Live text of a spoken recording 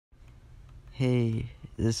Hey,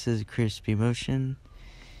 this is Crispy Motion,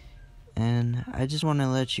 and I just want to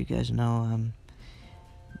let you guys know I'm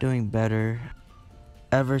doing better.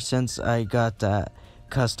 Ever since I got that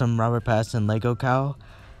custom Robert Pattinson Lego cowl,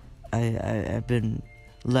 I've been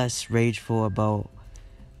less rageful about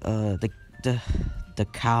the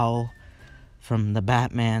cowl from the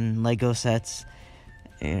Batman Lego sets.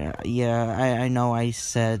 I know I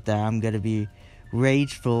said that I'm gonna be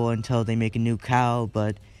rageful until they make a new cowl,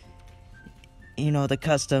 but the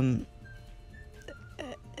custom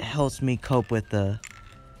helps me cope with the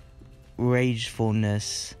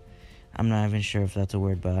ragefulness. I'm not even sure if that's a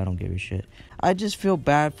word, but I don't give a shit. I just feel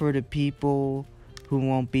bad for the people who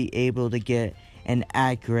won't be able to get an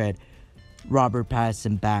accurate Robert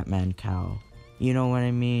Pattinson Batman cowl. You know what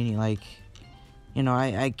I mean? I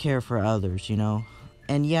care for others,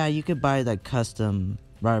 And yeah, you could buy the custom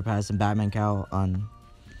Robert Pattinson Batman cowl on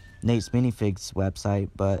Nate's Minifigs website,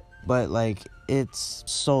 but it's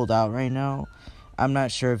sold out right now. I'm not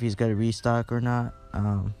sure if he's gonna restock or not.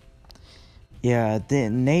 The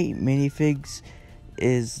Nate Minifigs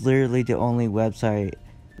is literally the only website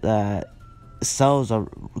that sells a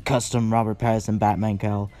custom Robert Pattinson Batman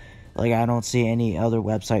cowl. I don't see any other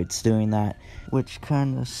websites doing that, which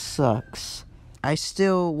kind of sucks. I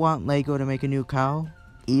still want Lego to make a new cowl,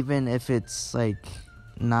 even if it's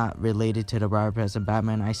not related to the Robert Pattinson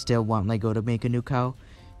Batman. I still want Lego to make a new cowl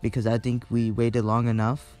because I think we waited long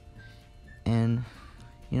enough, and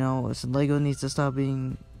Lego needs to stop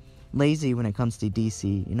being lazy when it comes to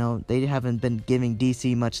DC. They haven't been giving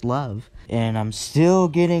DC much love, and I'm still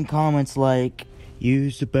getting comments like,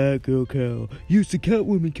 use the Batgirl cowl, use the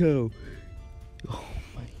Catwoman cowl. Oh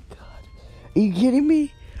my god, are you kidding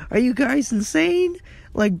me? Are you guys insane?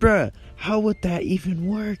 Bruh, how would that even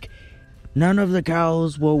work? None of the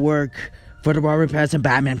cowls will work for the Robert Pattinson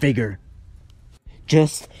Batman figure.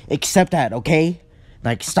 Just accept that, okay?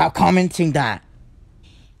 Stop commenting that.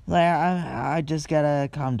 I just gotta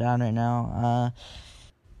calm down right now.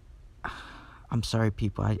 I'm sorry,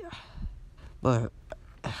 people. But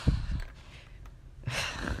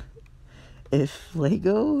if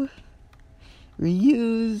Lego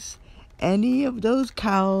reuse any of those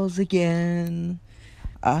cowls again,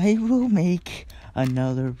 I will make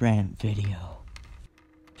another rant video.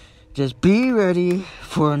 Just be ready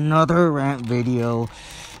for another rant video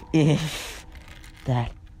if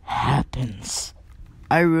that happens.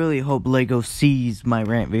 I really hope Lego sees my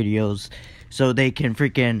rant videos so they can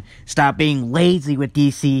freaking stop being lazy with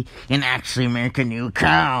DC and actually make a new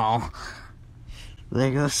cowl.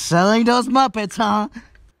 Lego selling those Muppets, huh?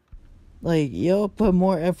 Y'all put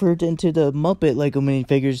more effort into the Muppet Lego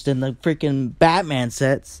minifigures than the freaking Batman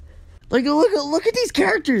sets. Look at these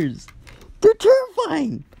characters. They're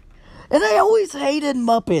terrifying. And I always hated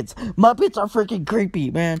Muppets. Muppets are freaking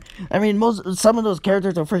creepy, man. I mean, some of those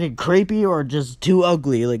characters are freaking creepy or just too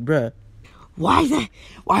ugly. Bruh. Why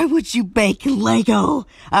would you make Lego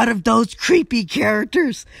out of those creepy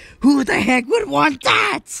characters? Who the heck would want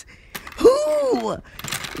that? Who?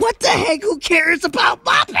 What the heck? Who cares about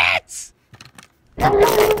Muppets?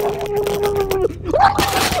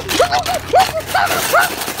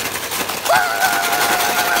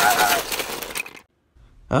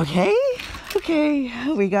 Okay,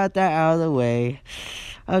 we got that out of the way.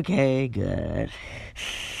 Okay, good.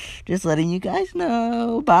 Just letting you guys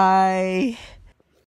know. Bye.